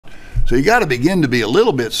So you got to begin to be a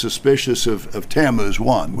little bit suspicious of Tammuz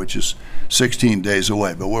 1, which is 16 days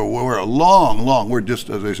away. But we're a long, we're just,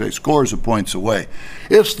 as I say, scores of points away.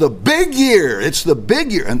 It's the big year. It's the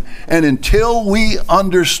big year. And until we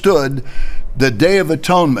understood the Day of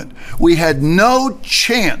Atonement, we had no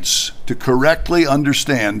chance to correctly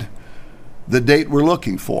understand the date we're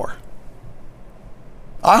looking for.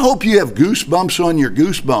 I hope you have goosebumps on your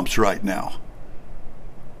goosebumps right now.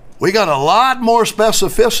 We got a lot more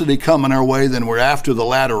specificity coming our way than we're after the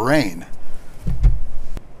latter rain.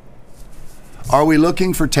 Are we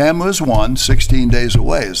looking for Tammuz 1, 16 days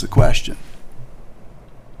away is the question.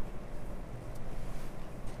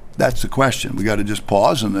 That's the question. We got to just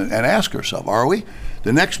pause and ask ourselves, are we?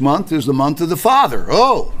 The next month is the month of the Father.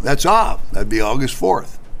 Oh, that's Av. That'd be August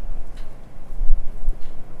 4th.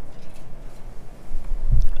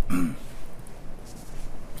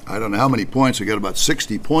 I don't know how many points. I got about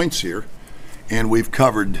 60 points here, and we've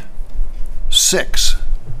covered 6.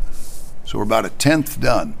 So we're about a 10th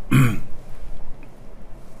done.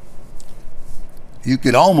 You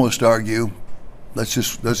could almost argue, let's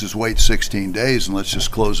just wait 16 days and let's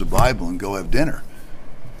just close the Bible and go have dinner.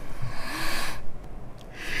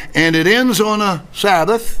 And it ends on a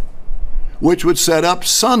Sabbath, which would set up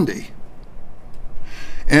Sunday.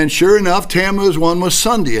 And sure enough, Tammuz 1 was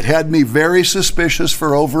Sunday. It had me very suspicious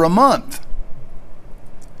for over a month.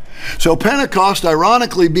 So Pentecost,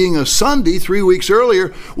 ironically being a Sunday 3 weeks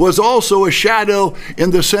earlier, was also a shadow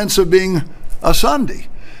in the sense of being a Sunday.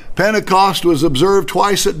 Pentecost was observed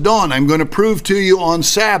twice at dawn. I'm going to prove to you on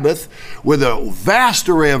Sabbath with a vast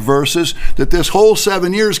array of verses that this whole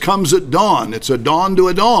 7 years comes at dawn. It's a dawn to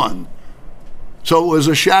a dawn. So it was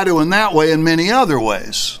a shadow in that way and many other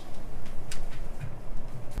ways.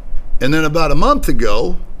 And then about a month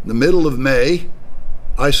ago, the middle of May,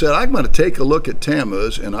 I said, I'm going to take a look at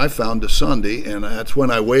Tammuz, and I found a Sunday, and that's when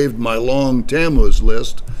I waved my long Tammuz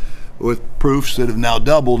list with proofs that have now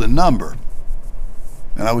doubled in number.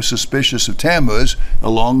 And I was suspicious of Tammuz.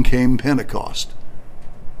 Along came Pentecost.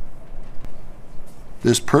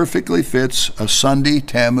 This perfectly fits a Sunday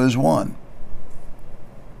Tammuz 1.